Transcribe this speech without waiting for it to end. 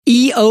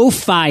EO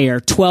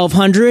Fire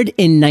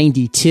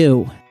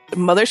 1292.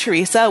 Mother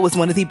Teresa was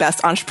one of the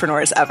best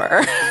entrepreneurs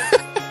ever.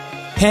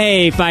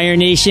 Hey, Fire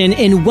Nation,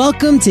 and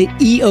welcome to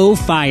EO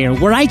Fire,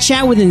 where I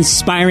chat with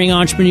inspiring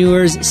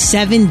entrepreneurs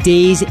 7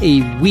 days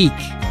a week.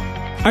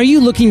 Are you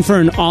looking for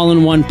an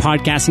all-in-one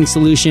podcasting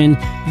solution?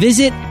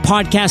 Visit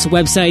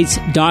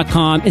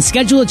podcastwebsites.com and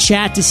schedule a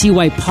chat to see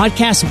why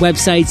Podcast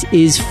Websites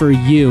is for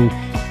you.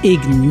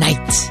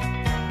 Ignite.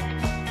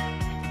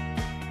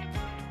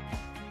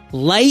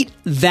 Light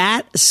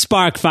that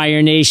spark,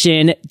 Fire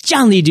Nation.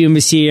 John Lee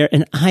Dumas here,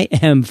 and I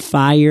am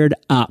fired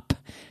up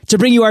to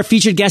bring you our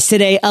featured guest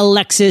today,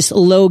 Alexis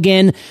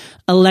Logan.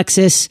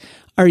 Alexis,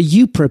 are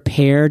you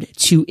prepared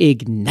to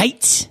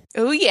ignite?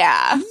 Oh,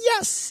 yeah.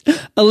 Yes.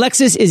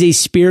 Alexis is a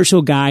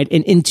spiritual guide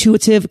and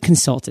intuitive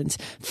consultant,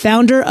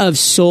 founder of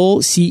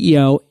Soul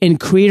CEO and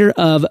creator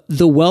of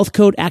the Wealth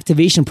Code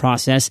Activation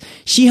Process.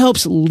 She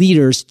helps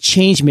leaders,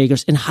 change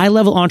makers, and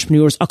high-level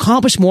entrepreneurs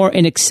accomplish more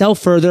and excel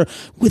further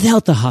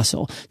without the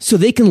hustle so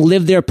they can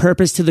live their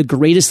purpose to the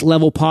greatest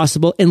level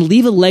possible and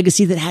leave a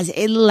legacy that has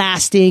a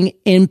lasting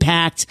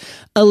impact.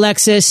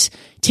 Alexis,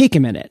 take a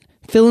minute.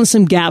 Fill in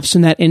some gaps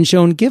from that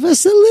intro and give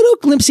us a little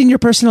glimpse in your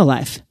personal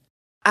life.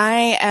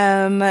 I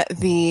am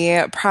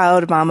the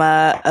proud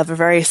mama of a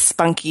very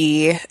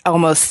spunky,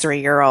 almost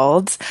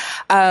 3-year-old.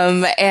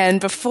 And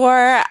before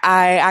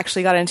I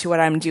actually got into what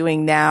I'm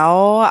doing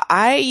now,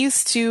 I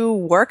used to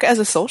work as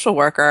a social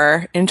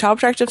worker in Child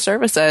Protective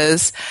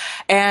Services.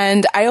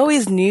 And I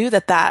always knew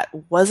that that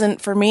wasn't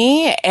for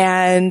me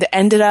and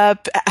ended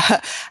up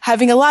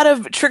having a lot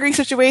of triggering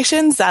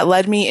situations that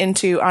led me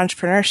into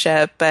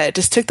entrepreneurship, but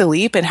just took the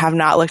leap and have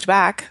not looked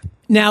back.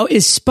 Now,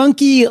 is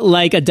spunky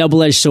like a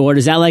double-edged sword?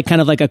 Is that like kind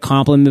of like a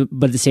compliment,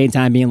 but at the same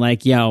time being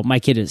like, yo, my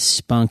kid is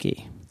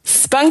spunky?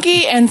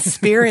 Spunky and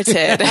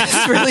spirited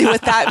is really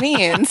what that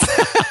means.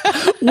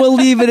 We'll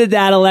leave it at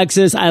that,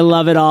 Alexis. I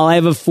love it all. I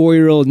have a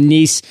 4-year-old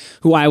niece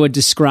who I would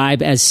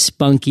describe as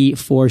spunky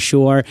for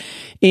sure.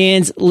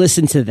 And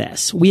listen to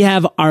this. We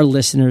have our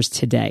listeners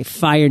today,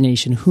 Fire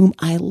Nation, whom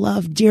I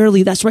love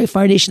dearly. That's right,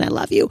 Fire Nation, I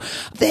love you.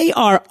 They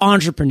are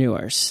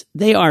entrepreneurs.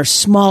 They are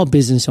small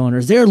business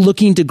owners. They're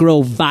looking to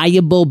grow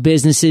viable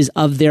businesses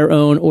of their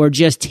own or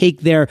just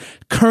take their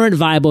current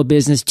viable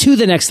business to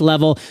the next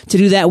level. To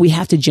do that, we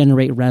have to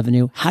generate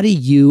revenue. How do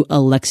you,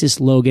 Alexis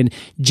Logan,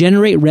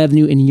 generate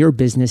revenue in your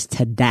business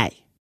today?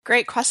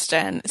 Great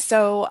question.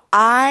 So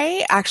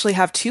I actually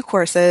have 2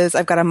 courses.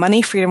 I've got a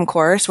money freedom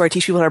course where I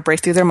teach people how to break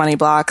through their money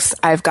blocks.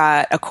 I've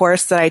got a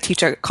course that I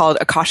teach called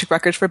Akashic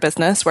Records for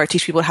Business, where I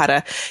teach people how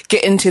to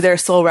get into their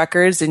soul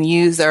records and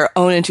use their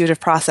own intuitive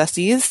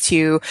processes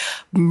to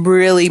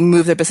really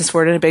move their business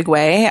forward in a big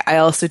way. I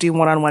also do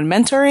one-on-one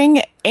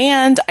mentoring,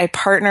 and I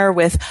partner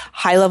with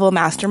high-level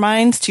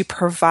masterminds to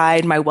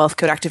provide my wealth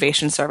code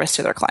activation service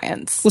to their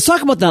clients. Let's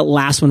talk about that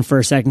last one for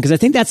a second, because I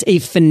think that's a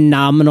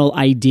phenomenal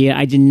idea.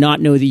 I did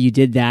not know that you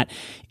did that.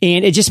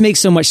 And it just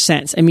makes so much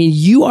sense. I mean,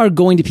 you are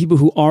going to people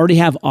who already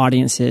have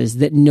audiences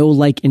that know,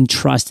 like, and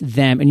trust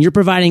them. And you're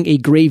providing a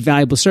great,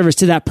 valuable service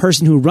to that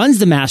person who runs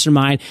the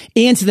mastermind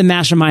and to the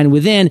mastermind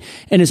within,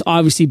 and is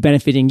obviously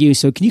benefiting you.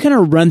 So can you kind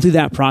of run through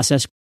that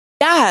process?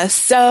 Yeah,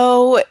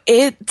 so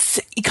it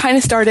kind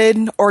of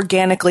started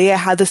organically. I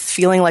had this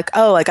feeling like,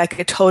 oh, like I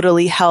could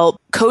totally help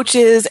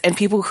coaches and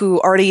people who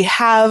already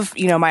have,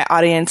 my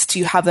audience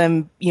to have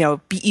them,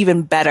 be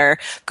even better.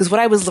 Because what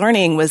I was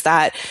learning was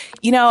that,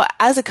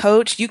 as a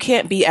coach, you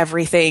can't be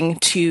everything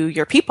to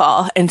your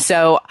people. And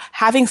so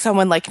having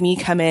someone like me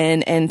come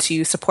in and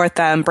to support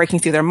them, breaking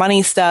through their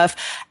money stuff,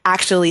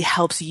 actually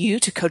helps you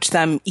to coach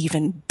them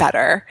even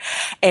better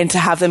and to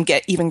have them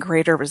get even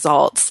greater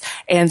results.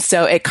 And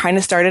so it kind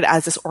of started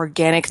as this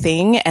organic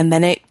thing, and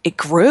then it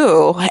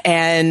grew,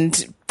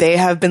 and they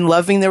have been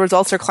loving the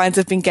results their clients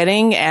have been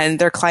getting, and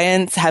their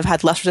clients have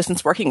had less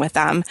resistance working with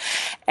them.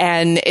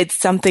 And it's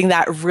something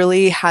that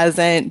really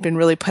hasn't been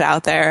really put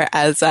out there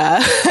as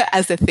a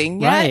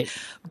thing yet. Right.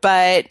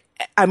 But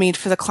I mean,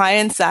 for the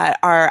clients that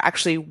are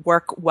actually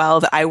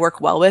that I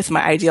work well with,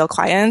 my ideal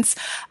clients,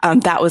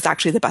 that was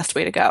actually the best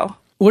way to go.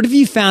 What have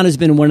you found has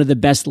been one of the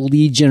best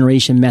lead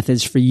generation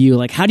methods for you?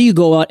 Like, how do you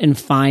go out and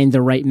find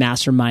the right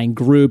mastermind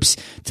groups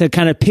to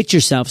kind of pitch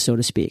yourself, so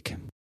to speak?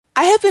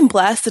 I have been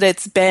blessed that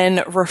it's been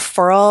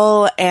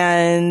referral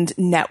and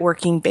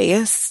networking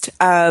based.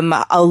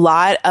 A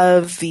lot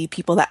of the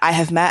people that I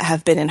have met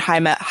have been in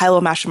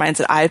high-level masterminds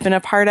that I've been a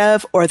part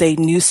of, or they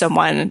knew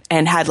someone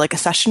and had like a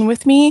session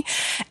with me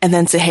and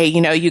then say, hey,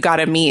 you got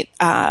to meet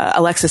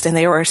Alexis. And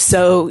they were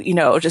so,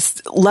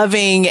 just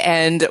loving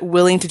and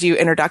willing to do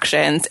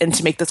introductions and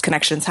to make those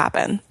connections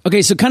happen.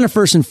 Okay, so kind of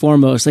first and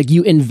foremost, like,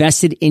 you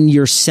invested in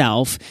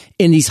yourself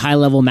in these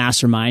high-level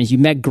masterminds. You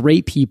met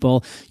great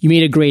people. You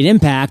made a great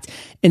impact.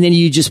 And then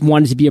you just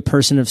wanted to be a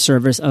person of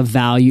service, of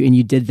value, and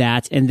you did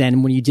that. And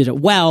then when you did it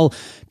well,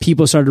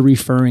 people started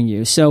referring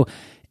you. So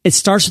It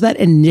starts with that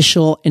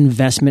initial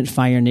investment,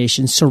 Fire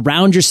Nation.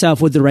 Surround yourself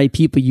with the right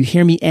people. You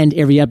hear me end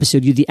every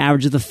episode. You're the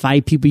average of the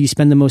 5 people you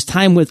spend the most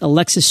time with.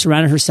 Alexis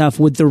surrounded herself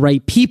with the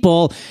right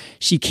people.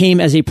 She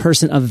came as a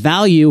person of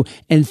value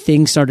and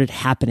things started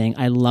happening.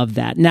 I love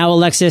that. Now,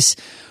 Alexis,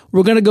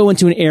 we're going to go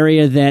into an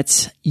area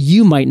that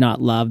you might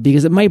not love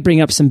because it might bring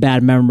up some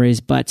bad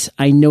memories, but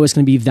I know it's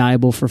going to be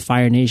valuable for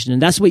Fire Nation.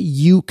 And that's what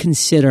you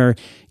consider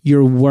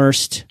your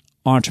worst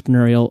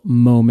entrepreneurial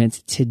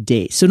moment to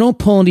date. So don't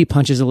pull any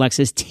punches,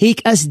 Alexis.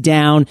 Take us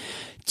down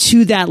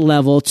to that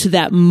level, to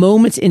that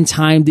moment in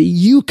time that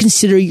you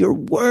consider your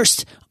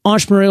worst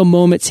entrepreneurial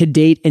moment to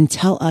date, and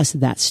tell us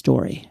that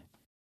story.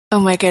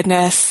 Oh my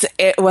goodness.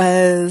 It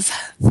was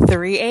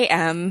 3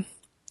 a.m.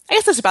 I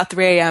guess it was about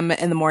 3 a.m.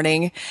 in the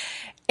morning.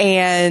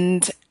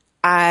 And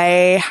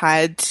I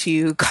had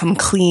to come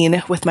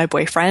clean with my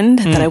boyfriend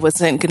that I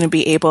wasn't going to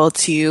be able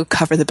to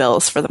cover the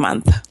bills for the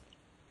month.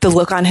 The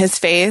look on his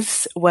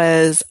face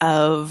was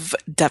of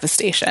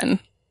devastation,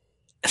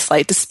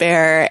 slight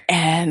despair,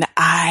 and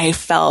I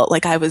felt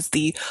like I was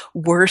the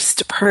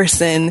worst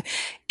person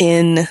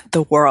in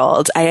the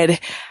world. And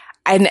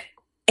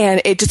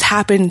it just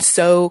happened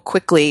so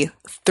quickly.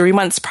 3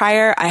 months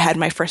prior, I had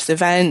my first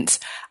event.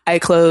 I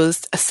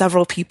closed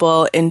several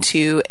people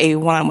into a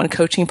one-on-one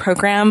coaching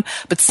program,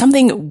 but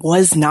something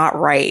was not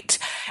right.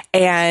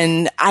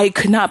 And I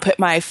could not put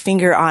my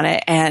finger on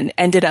it and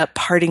ended up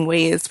parting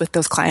ways with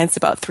those clients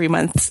about 3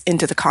 months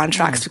into the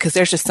contracts because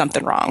there's just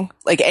something wrong.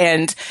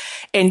 And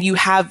you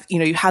have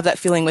that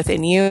feeling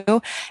within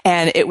you.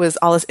 And it was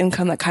all this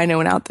income that kind of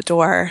went out the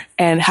door.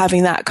 And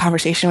having that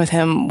conversation with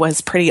him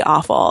was pretty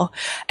awful,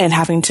 and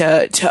having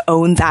to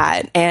own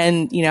that.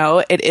 And,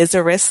 it is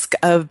a risk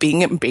of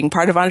being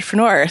part of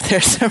entrepreneur.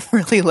 There's some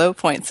really low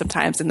points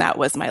sometimes, and that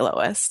was my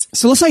lowest.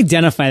 So let's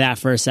identify that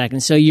for a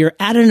second. So you're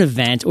at an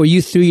event, or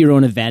you threw your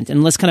own event,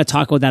 and let's kind of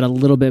talk about that a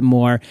little bit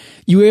more.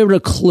 You were able to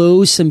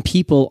close some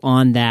people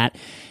on that,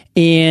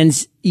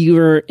 and you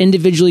were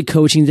individually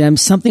coaching them.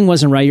 Something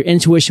wasn't right. Your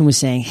intuition was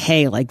saying,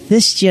 hey,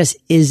 this just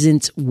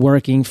isn't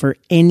working for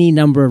any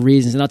number of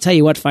reasons. And I'll tell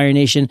you what, Fire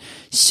Nation,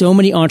 so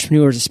many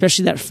entrepreneurs,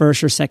 especially that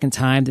first or second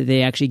time that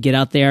they actually get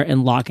out there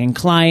and lock in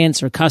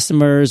clients or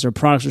customers or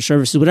products or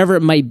services, whatever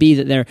it might be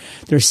that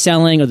they're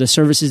selling or the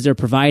services they're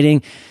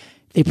providing,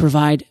 they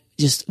provide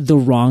just the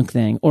wrong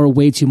thing or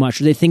way too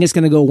much, or they think it's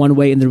going to go one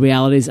way and the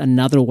reality is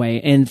another way.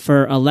 And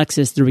for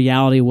Alexis, the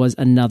reality was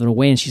another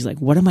way. And she's like,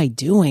 what am I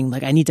doing?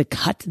 I need to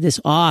cut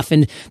this off.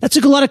 And that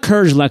took a lot of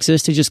courage,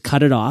 Alexis, to just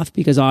cut it off,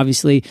 because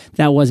obviously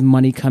that was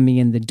money coming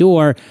in the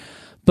door.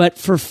 But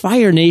for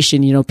Fire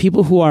Nation,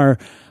 people who are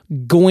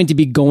going to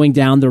be going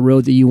down the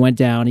road that you went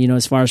down,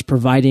 as far as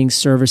providing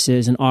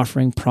services and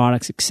offering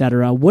products,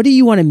 etc., what do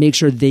you want to make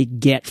sure they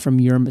get from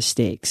your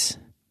mistakes?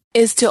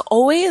 Is to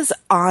always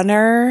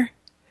honor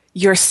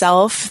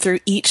yourself through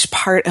each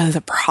part of the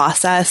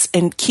process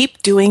and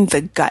keep doing the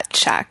gut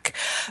check.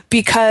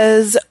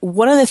 Because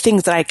one of the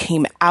things that I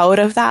came out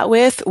of that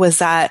with was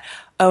that,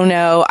 oh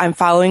no, I'm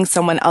following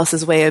someone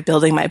else's way of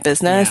building my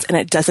business and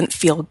it doesn't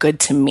feel good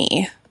to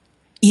me,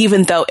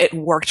 even though it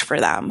worked for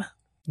them.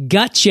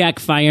 Gut check,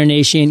 Fire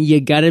Nation.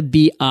 You got to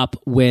be up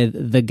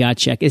with the gut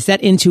check. It's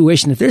that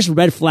intuition. If there's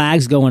red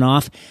flags going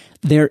off,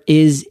 there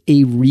is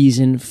a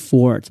reason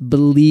for it.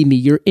 Believe me,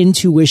 your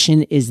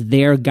intuition is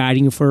there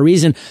guiding you for a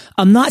reason.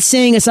 I'm not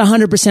saying it's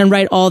 100%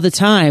 right all the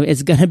time.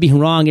 It's going to be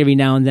wrong every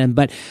now and then,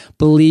 but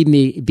believe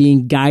me,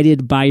 being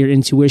guided by your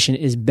intuition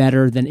is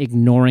better than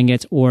ignoring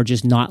it or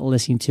just not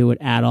listening to it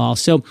at all.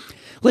 So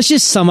let's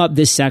just sum up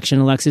this section,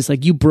 Alexis.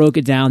 You broke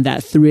it down,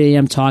 that 3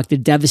 a.m. talk, the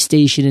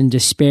devastation and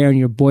despair in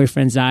your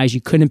boyfriend's eyes.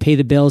 You couldn't pay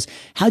the bills.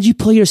 How'd you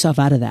pull yourself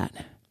out of that?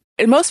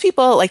 And most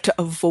people like to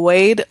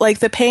avoid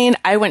the pain.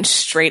 I went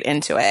straight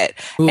into it.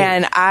 Ooh.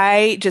 And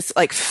I just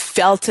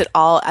felt it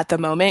all at the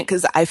moment,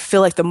 because I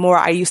feel like the more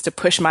I used to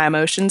push my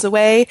emotions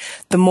away,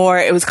 the more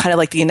it was kind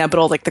of the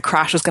inevitable, the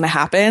crash was going to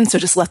happen. So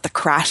just let the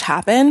crash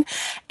happen.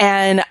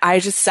 And I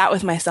just sat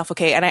with myself.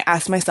 Okay. And I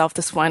asked myself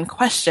this one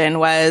question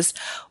was,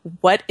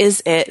 what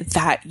is it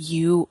that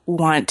you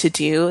want to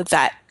do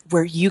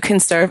where you can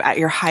serve at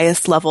your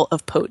highest level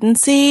of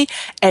potency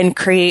and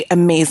create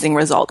amazing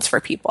results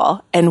for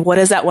people? And what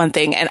is that one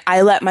thing? And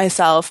I let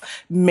myself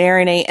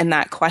marinate in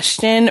that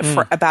question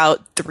for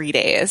about 3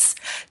 days.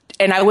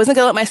 And I wasn't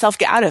going to let myself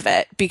get out of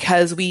it,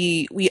 because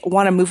we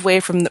want to move away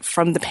from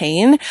the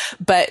pain.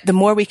 But the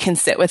more we can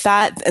sit with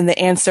that, and the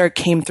answer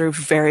came through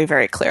very,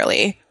 very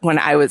clearly when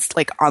I was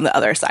on the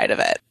other side of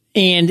it.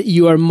 And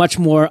you are much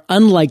more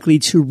unlikely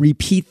to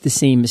repeat the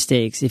same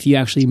mistakes if you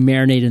actually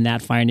marinate in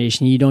that, Fire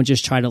Nation. You don't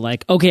just try to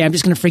okay, I'm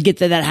just going to forget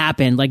that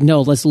happened.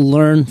 No, let's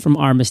learn from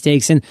our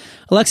mistakes. And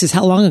Alexis,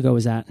 how long ago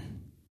was that?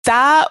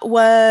 That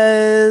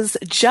was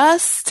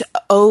just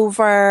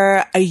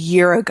over a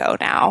year ago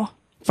now.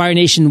 Fire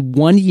Nation,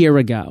 1 year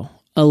ago,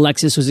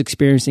 Alexis was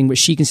experiencing what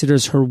she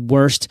considers her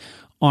worst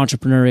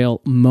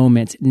entrepreneurial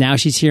moment. Now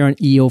she's here on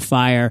EO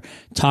Fire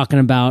talking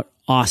about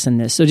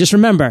awesomeness. So just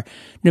remember,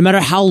 no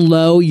matter how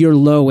low your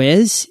low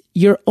is,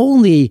 you're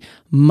only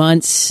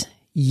months,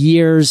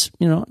 years,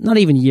 not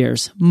even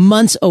years,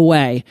 months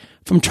away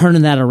from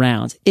turning that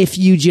around. If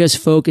you just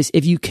focus,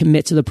 if you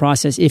commit to the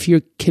process, if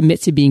you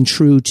commit to being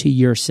true to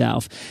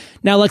yourself.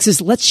 Now,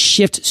 Alexis, let's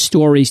shift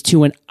stories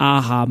to an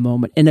aha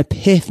moment, an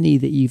epiphany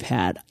that you've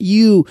had.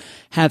 You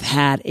have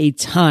had a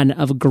ton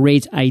of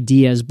great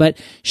ideas, but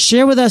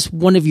share with us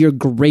one of your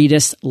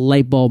greatest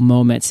light bulb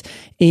moments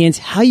and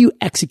how you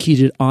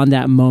executed on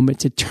that moment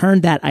to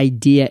turn that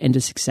idea into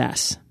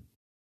success.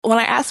 When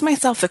I asked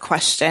myself the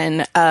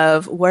question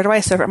of where do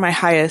I serve at my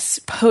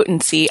highest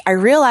potency, I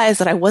realized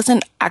that I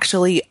wasn't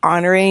actually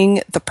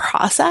honoring the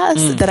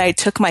process that I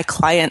took my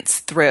clients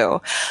through.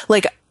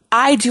 Like,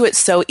 I do it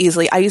so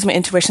easily. I use my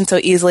intuition so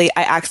easily.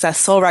 I access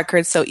soul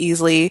records so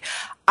easily.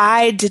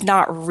 I did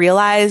not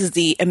realize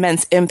the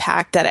immense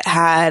impact that it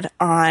had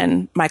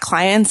on my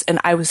clients, and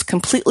I was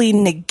completely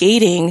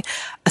negating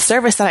a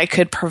service that I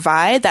could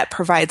provide that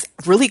provides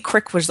really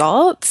quick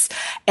results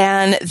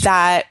and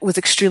that was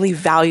extremely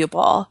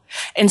valuable.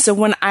 And so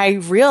when I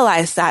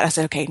realized that, I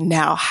said, okay,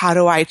 now how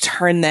do I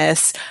turn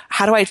this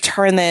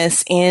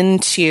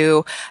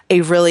into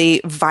a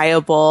really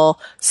viable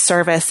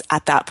service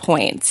at that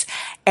point?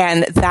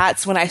 And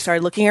that's when I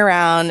started looking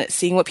around,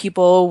 seeing what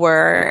people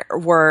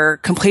were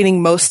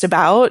complaining most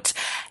about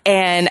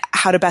and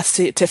how to best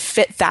to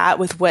fit that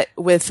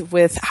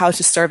with how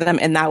to serve them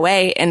in that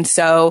way. And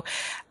so,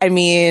 I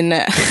mean,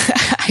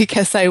 I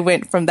guess I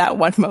went from that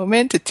one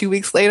moment to 2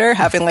 weeks later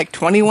having like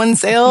 21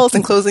 sales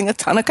and closing a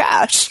ton of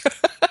cash.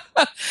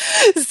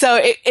 So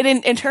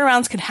and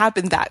turnarounds can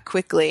happen that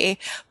quickly,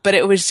 but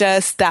it was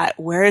just that,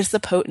 where's the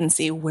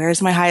potency?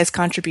 Where's my highest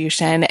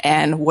contribution?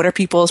 And what are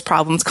people's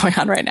problems going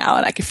on right now?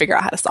 And I can figure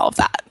out how to solve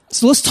that.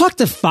 So let's talk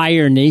to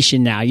Fire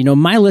Nation now.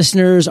 My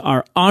listeners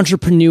are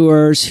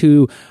entrepreneurs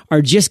who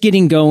are just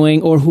getting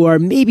going or who are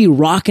maybe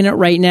rocking it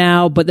right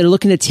now, but they're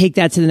looking to take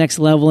that to the next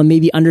level and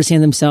maybe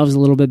understand themselves a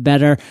little bit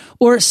better.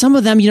 Or some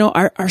of them,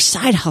 are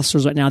side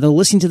hustlers right now. They're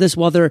listening to this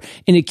while they're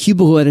in a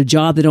cubicle at a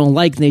job they don't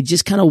like, and they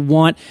just kind of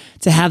want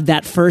to have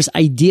that first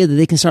idea that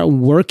they can start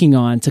working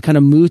on to kind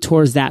of move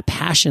towards that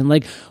passion.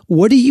 Like,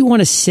 what do you want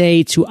to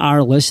say to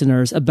our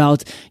listeners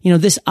about,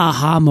 this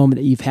aha moment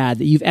that you've had,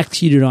 that you've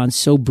executed on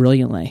so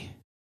brilliantly?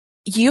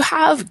 You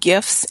have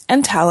gifts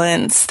and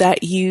talents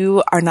that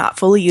you are not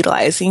fully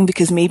utilizing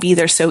because maybe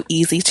they're so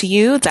easy to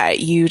you that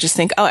you just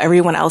think, oh,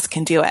 everyone else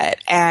can do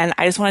it. And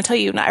I just want to tell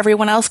you, not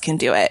everyone else can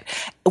do it.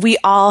 We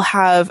all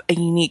have a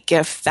unique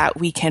gift that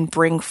we can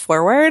bring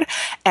forward.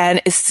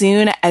 And as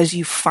soon as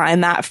you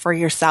find that for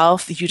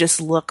yourself, you just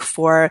look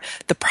for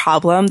the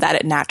problem that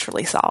it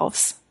naturally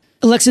solves.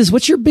 Alexis,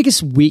 what's your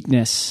biggest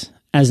weakness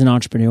as an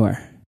entrepreneur?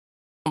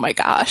 Oh my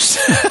gosh.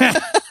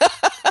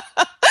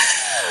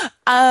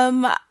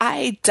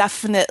 I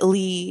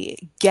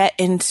definitely get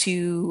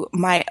into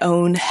my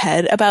own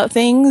head about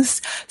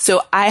things.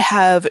 So I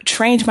have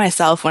trained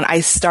myself when I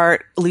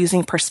start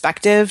losing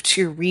perspective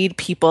to read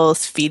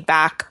people's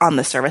feedback on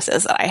the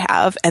services that I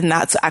have. And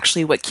that's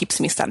actually what keeps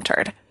me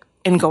centered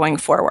in going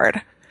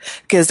forward,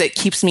 because it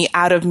keeps me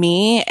out of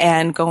me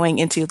and going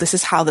into, this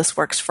is how this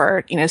works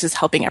for, this is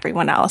helping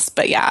everyone else.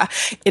 But yeah,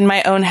 in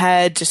my own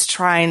head, just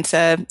trying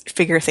to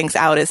figure things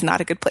out is not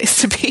a good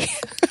place to be.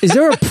 Is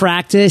there a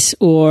practice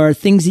or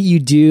things that you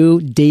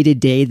do day to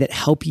day that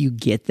help you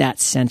get that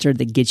centered,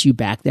 that gets you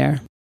back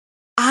there?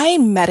 I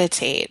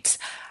meditate.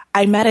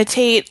 I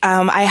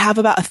have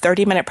about a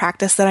 30-minute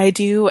practice that I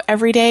do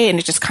every day, and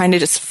it just kind of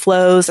just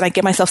flows, and I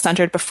get myself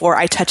centered before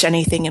I touch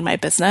anything in my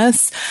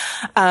business.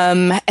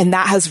 And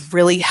that has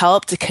really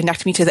helped to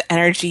connect me to the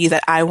energy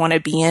that I want to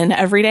be in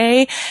every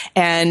day.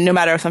 And no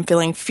matter if I'm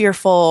feeling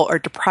fearful or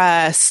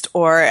depressed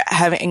or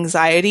have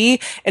anxiety,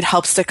 it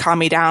helps to calm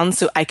me down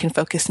so I can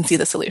focus and see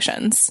the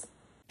solutions.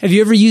 Have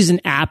you ever used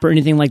an app or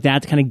anything like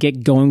that to kind of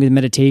get going with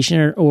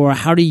meditation, or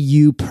how do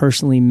you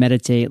personally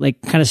meditate?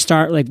 Like, kind of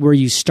start like where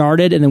you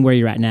started and then where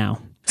you're at now.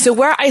 So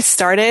where I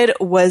started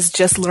was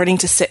just learning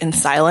to sit in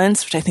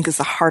silence, which I think is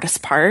the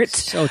hardest part.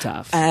 So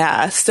tough.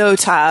 So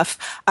tough.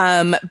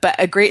 But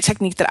a great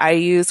technique that I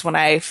use when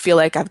I feel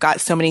like I've got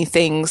so many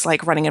things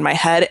like running in my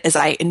head is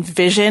I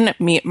envision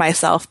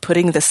myself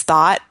putting this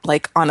thought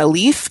like on a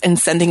leaf and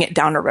sending it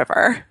down a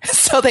river.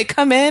 So they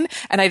come in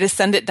and I just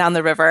send it down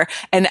the river.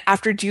 And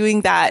after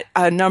doing that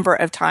a number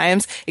of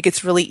times, it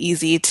gets really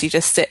easy to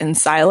just sit in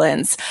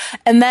silence.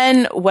 And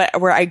then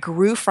where I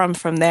grew from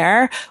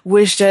there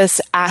was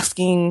just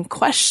asking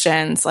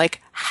questions like,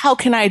 how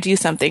can I do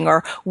something,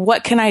 or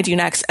what can I do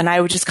next? And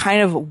I would just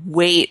kind of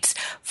wait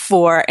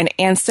for an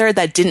answer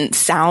that didn't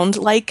sound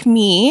like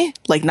me,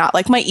 like not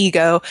like my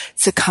ego,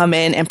 to come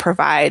in and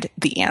provide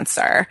the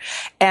answer.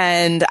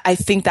 And I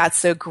think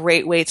that's a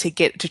great way to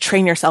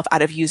train yourself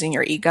out of using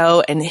your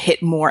ego and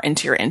hit more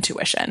into your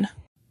intuition.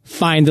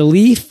 Find the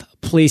leaf,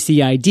 place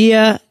the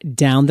idea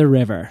down the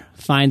river.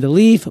 Find the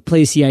leaf,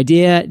 place the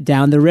idea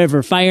down the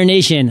river. Fire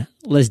Nation,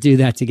 let's do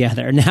that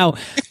together. Now,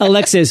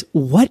 Alexis,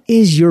 what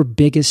is your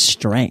biggest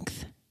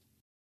strength?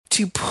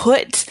 To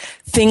put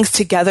things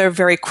together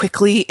very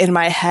quickly in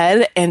my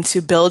head and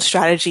to build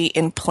strategy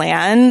and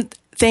plan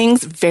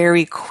things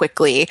very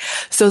quickly.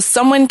 So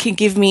someone can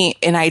give me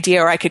an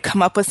idea or I could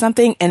come up with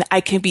something and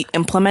I can be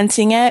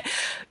implementing it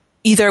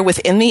either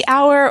within the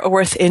hour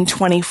or within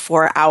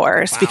 24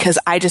 hours because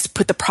I just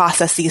put the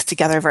processes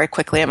together very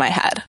quickly in my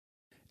head.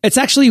 It's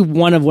actually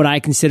one of what I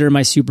consider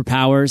my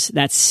superpowers,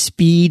 that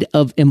speed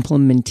of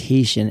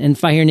implementation. And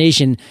Fire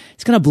Nation,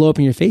 it's going to blow up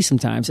in your face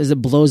sometimes as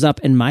it blows up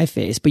in my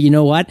face. But you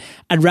know what?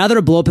 I'd rather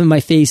it blow up in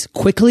my face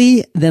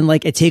quickly than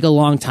like it take a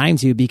long time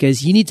to,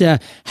 because you need to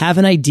have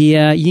an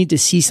idea. You need to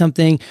see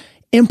something.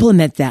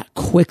 Implement that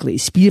quickly.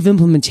 Speed of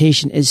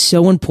implementation is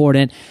so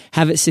important.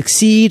 Have it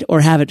succeed or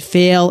have it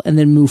fail, and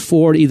then move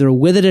forward either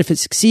with it if it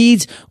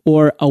succeeds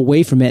or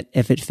away from it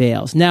if it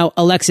fails. Now,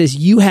 Alexis,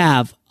 you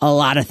have a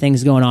lot of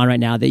things going on right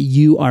now that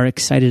you are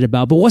excited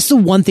about, but what's the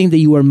one thing that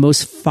you are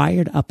most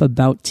fired up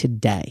about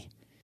today?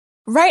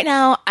 Right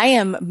now, I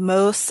am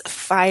most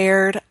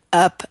fired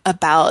up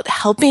about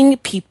helping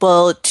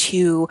people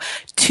to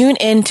tune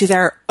into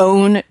their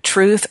own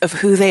truth of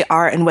who they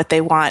are and what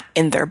they want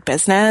in their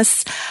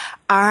business.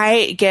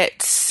 I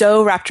get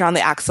so wrapped around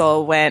the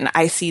axle when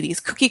I see these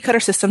cookie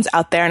cutter systems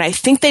out there, and I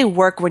think they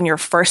work when you're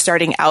first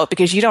starting out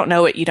because you don't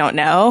know what you don't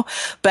know.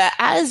 But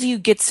as you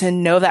get to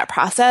know that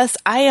process,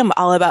 I am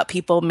all about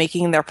people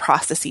making their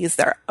processes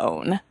their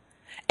own.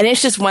 And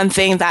it's just one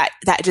thing that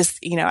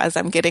just, you know, as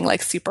I'm getting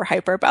like super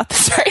hyper about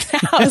this right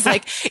now, I was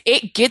like,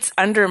 it gets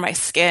under my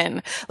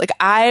skin. Like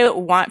I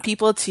want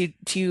people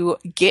to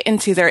get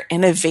into their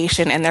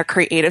innovation and their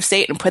creative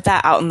state and put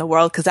that out in the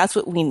world because that's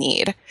what we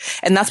need.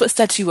 And that's what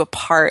sets you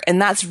apart.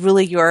 And that's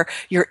really your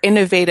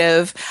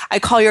innovative, I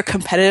call your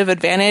competitive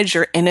advantage,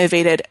 your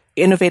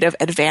innovative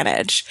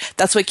advantage.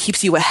 That's what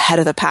keeps you ahead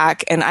of the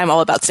pack. And I'm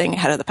all about staying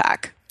ahead of the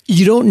pack.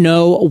 You don't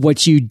know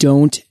what you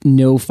don't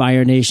know,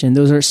 Fire Nation.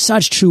 Those are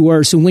such true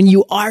words. So when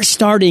you are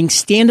starting,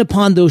 stand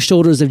upon those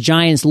shoulders of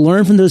giants,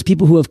 learn from those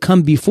people who have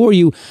come before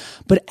you.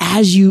 But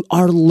as you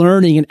are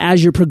learning and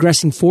as you're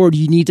progressing forward,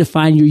 you need to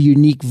find your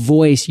unique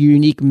voice, your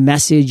unique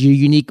message, your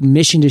unique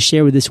mission to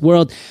share with this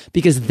world,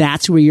 because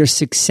that's where your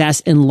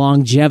success and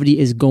longevity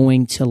is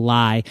going to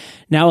lie.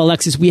 Now,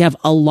 Alexis, we have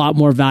a lot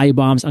more value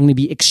bombs I'm going to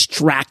be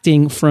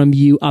extracting from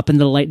you up in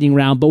the lightning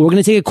round, but we're going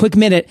to take a quick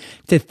minute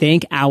to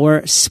thank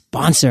our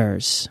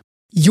sponsors.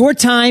 Your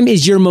time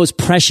is your most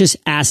precious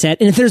asset.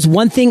 And if there's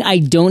one thing I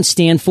don't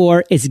stand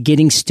for, it's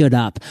getting stood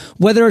up.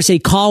 Whether it's a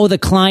call with a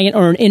client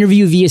or an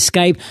interview via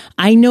Skype,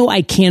 I know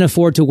I can't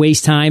afford to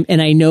waste time,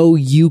 and I know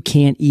you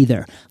can't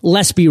either.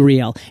 Let's be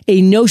real.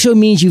 A no-show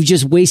means you've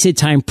just wasted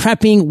time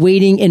prepping,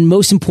 waiting, and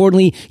most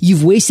importantly,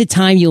 you've wasted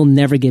time you'll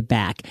never get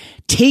back.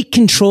 Take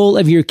control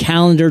of your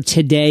calendar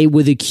today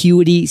with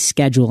Acuity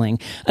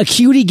Scheduling.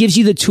 Acuity gives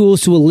you the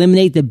tools to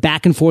eliminate the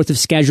back and forth of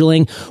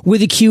scheduling.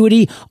 With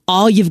Acuity,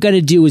 all you've got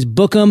to do is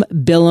book them,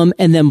 bill them,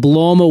 and then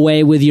blow them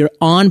away with your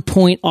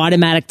on-point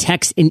automatic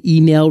text and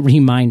email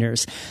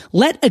reminders.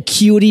 Let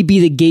Acuity be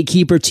the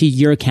gatekeeper to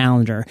your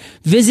calendar.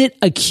 Visit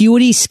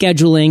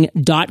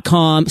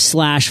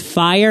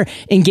acuityscheduling.com/fire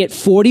and get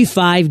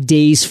 45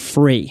 days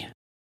free.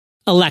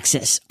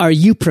 Alexis, are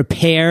you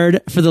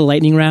prepared for the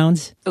lightning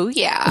round? Oh,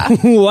 yeah.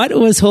 What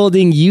was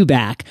holding you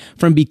back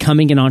from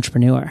becoming an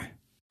entrepreneur?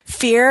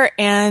 Fear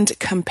and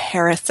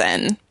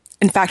comparison.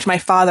 In fact, my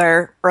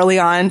father early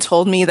on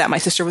told me that my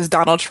sister was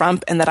Donald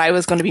Trump and that I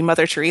was going to be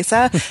Mother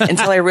Teresa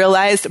until I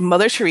realized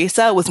Mother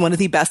Teresa was one of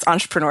the best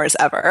entrepreneurs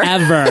ever.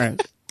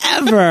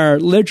 Ever,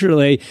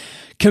 literally.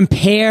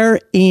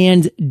 Compare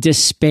and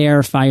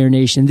despair, Fire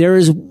Nation. There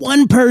is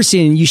one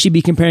person you should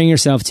be comparing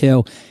yourself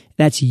to.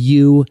 That's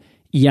you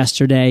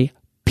yesterday,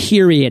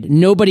 period.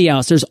 Nobody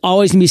else. There's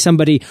always going to be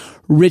somebody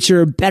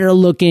richer, better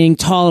looking,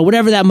 taller,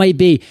 whatever that might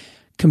be.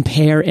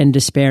 Compare and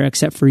despair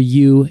except for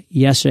you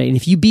yesterday. And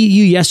if you beat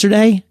you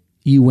yesterday,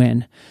 you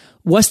win.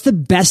 What's the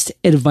best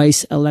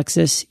advice,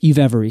 Alexis, you've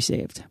ever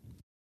received?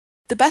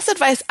 The best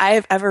advice I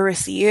have ever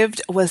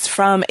received was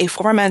from a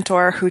former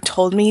mentor who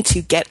told me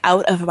to get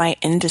out of my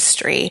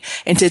industry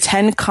and to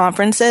attend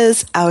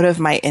conferences out of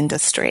my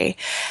industry.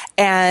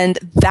 And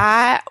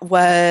that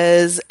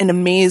was an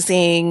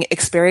amazing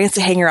experience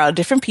to hang around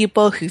different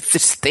people who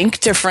just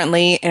think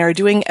differently and are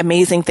doing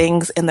amazing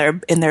things in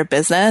their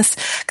business.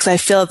 Because I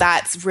feel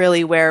that's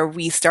really where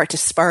we start to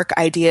spark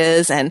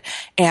ideas and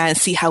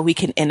see how we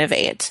can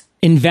innovate.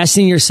 Invest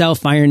in yourself,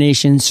 Fire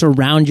Nation.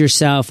 Surround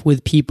yourself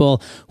with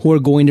people who are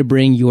going to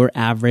bring your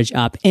average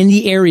up in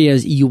the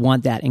areas you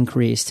want that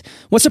increased.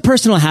 What's a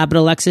personal habit,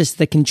 Alexis,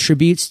 that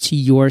contributes to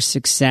your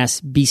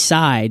success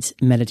besides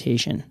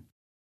meditation?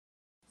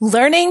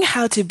 Learning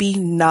how to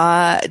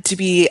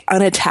be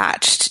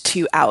unattached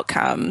to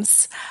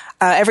outcomes.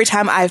 Every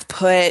time I've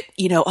put,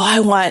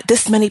 I want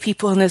this many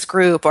people in this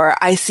group, or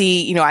I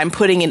see, I'm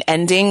putting an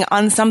ending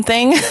on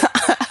something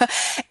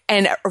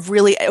and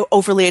really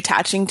overly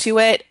attaching to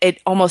it, it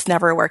almost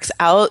never works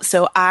out.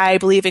 So I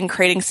believe in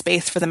creating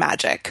space for the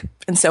magic.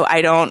 And so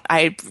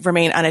I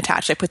remain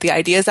unattached. I put the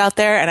ideas out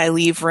there and I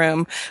leave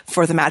room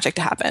for the magic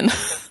to happen.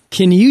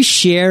 Can you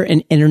share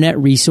an internet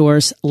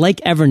resource like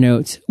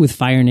Evernote with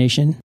Fire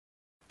Nation?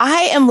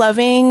 I am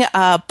loving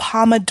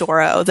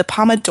Pomodoro, the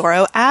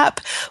Pomodoro app,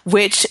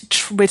 which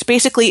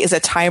basically is a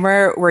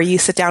timer where you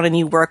sit down and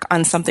you work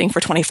on something for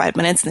 25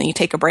 minutes and then you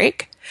take a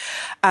break.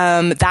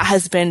 That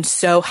has been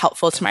so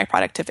helpful to my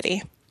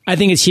productivity. I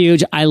think it's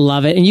huge. I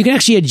love it. And you can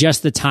actually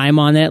adjust the time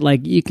on it.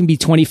 Like you can be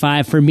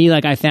 25. For me,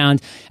 like I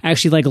found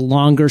actually like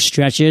longer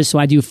stretches. So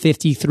I do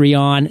 53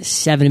 on,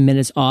 7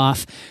 minutes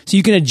off. So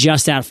you can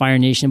adjust that, Fire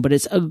Nation, but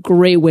it's a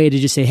great way to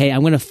just say, hey,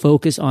 I'm going to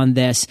focus on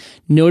this.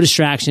 No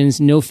distractions,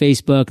 no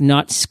Facebook,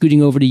 not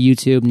scooting over to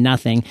YouTube,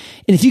 nothing.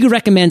 And if you could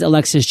recommend,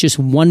 Alexis, just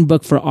one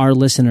book for our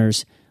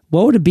listeners,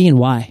 what would it be and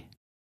why?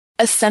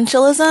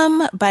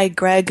 Essentialism by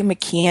Greg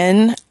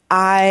McKeown.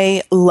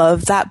 I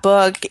love that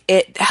book.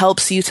 It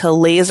helps you to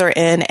laser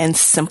in and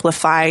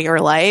simplify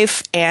your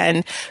life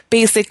and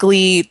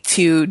basically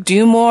to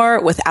do more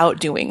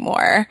without doing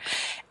more.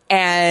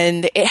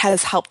 And it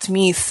has helped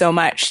me so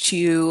much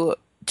to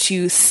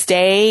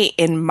stay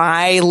in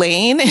my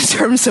lane in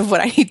terms of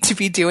what I need to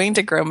be doing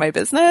to grow my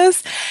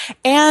business,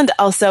 and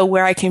also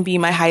where I can be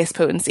my highest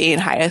potency and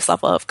highest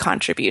level of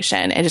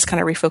contribution, and just kind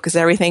of refocus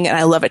everything. And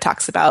I love it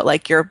talks about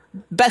like your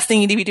best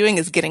thing you need to be doing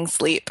is getting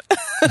sleep.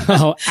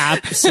 Oh,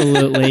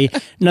 absolutely.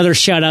 Another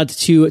shout out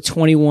to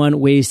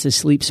 21 Ways to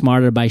Sleep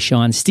Smarter by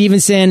Sean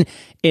Stevenson.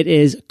 It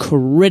is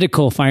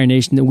critical, Fire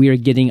Nation, that we are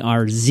getting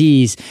our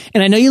Z's.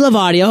 And I know you love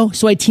audio,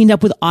 so I teamed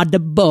up with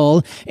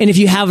Audible. And if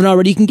you haven't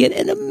already, you can get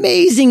an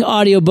amazing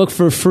audiobook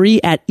for free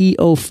at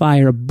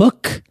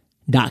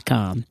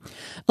eofirebook.com.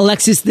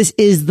 Alexis, this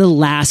is the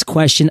last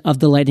question of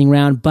the lightning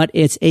round, but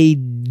it's a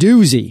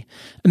doozy.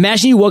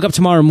 Imagine you woke up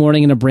tomorrow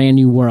morning in a brand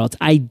new world,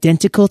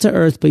 identical to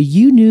Earth, but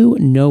you knew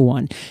no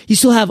one. You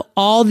still have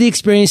all the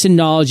experience and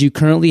knowledge you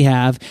currently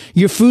have.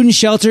 Your food and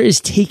shelter is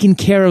taken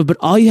care of, but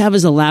all you have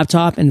is a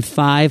laptop and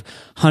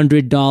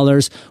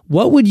 $500.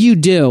 What would you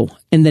do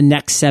in the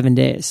next 7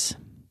 days?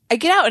 I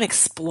get out and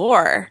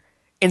explore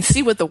and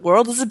see what the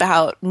world is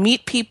about,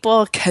 meet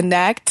people,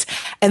 connect,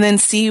 and then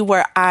see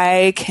where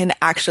I can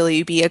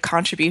actually be a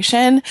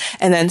contribution,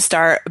 and then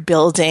start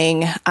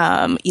building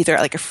either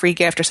like a free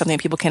gift or something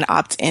people can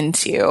opt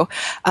into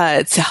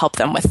to help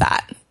them with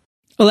that.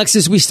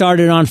 Alexis, we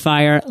started on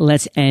fire.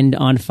 Let's end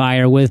on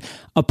fire with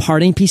a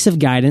parting piece of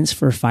guidance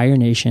for Fire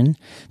Nation,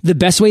 the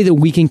best way that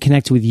we can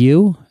connect with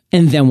you,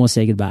 and then we'll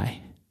say goodbye.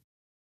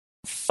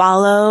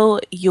 Follow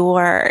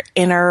your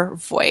inner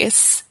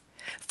voice.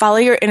 Follow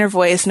your inner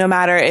voice, no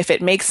matter if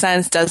it makes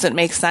sense, doesn't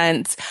make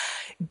sense.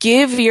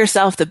 Give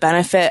yourself the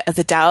benefit of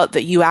the doubt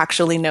that you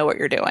actually know what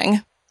you're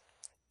doing.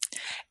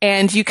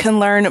 And you can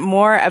learn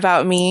more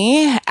about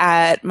me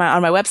on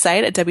my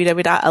website at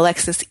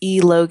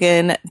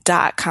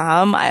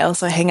www.alexiselogan.com. I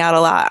also hang out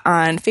a lot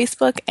on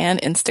Facebook and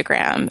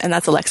Instagram, and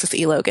that's Alexis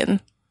E. Logan.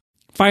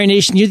 Fire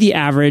Nation, you're the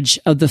average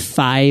of the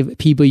 5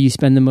 people you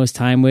spend the most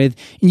time with.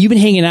 And you've been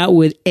hanging out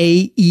with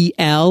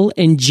AEL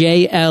and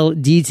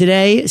JLD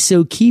today.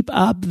 So keep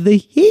up the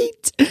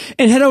heat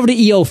and head over to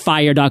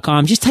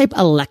eofire.com. Just type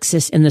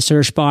Alexis in the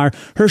search bar.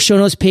 Her show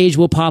notes page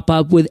will pop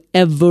up with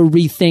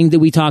everything that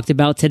we talked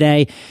about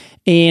today.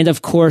 And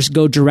of course,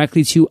 go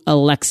directly to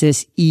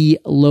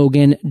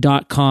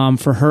alexiselogan.com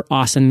for her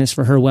awesomeness,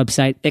 for her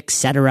website,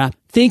 etc.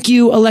 Thank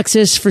you,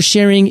 Alexis, for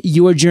sharing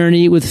your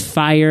journey with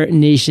Fire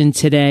Nation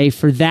today.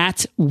 For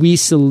that, we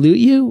salute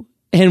you,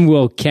 and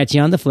we'll catch you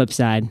on the flip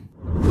side.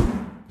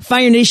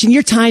 Fire Nation,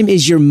 your time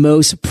is your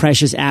most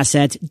precious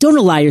asset. Don't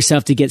allow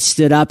yourself to get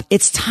stood up.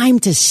 It's time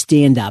to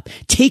stand up.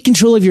 Take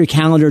control of your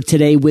calendar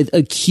today with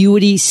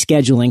Acuity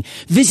Scheduling.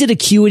 Visit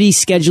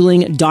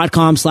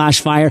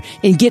acuityscheduling.com/fire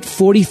and get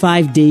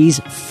 45 days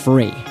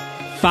free.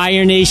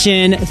 Fire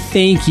Nation,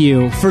 thank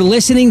you for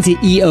listening to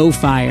EO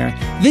Fire.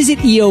 Visit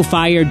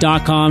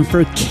eofire.com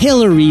for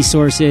killer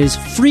resources,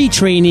 free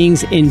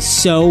trainings, and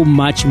so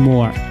much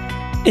more.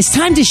 It's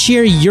time to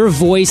share your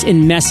voice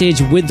and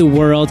message with the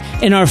world,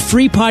 and our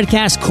free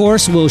podcast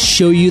course will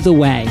show you the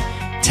way.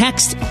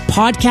 Text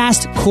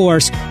podcast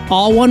course,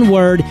 all one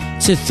word,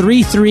 to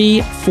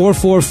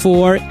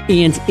 33444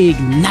 and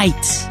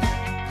ignite.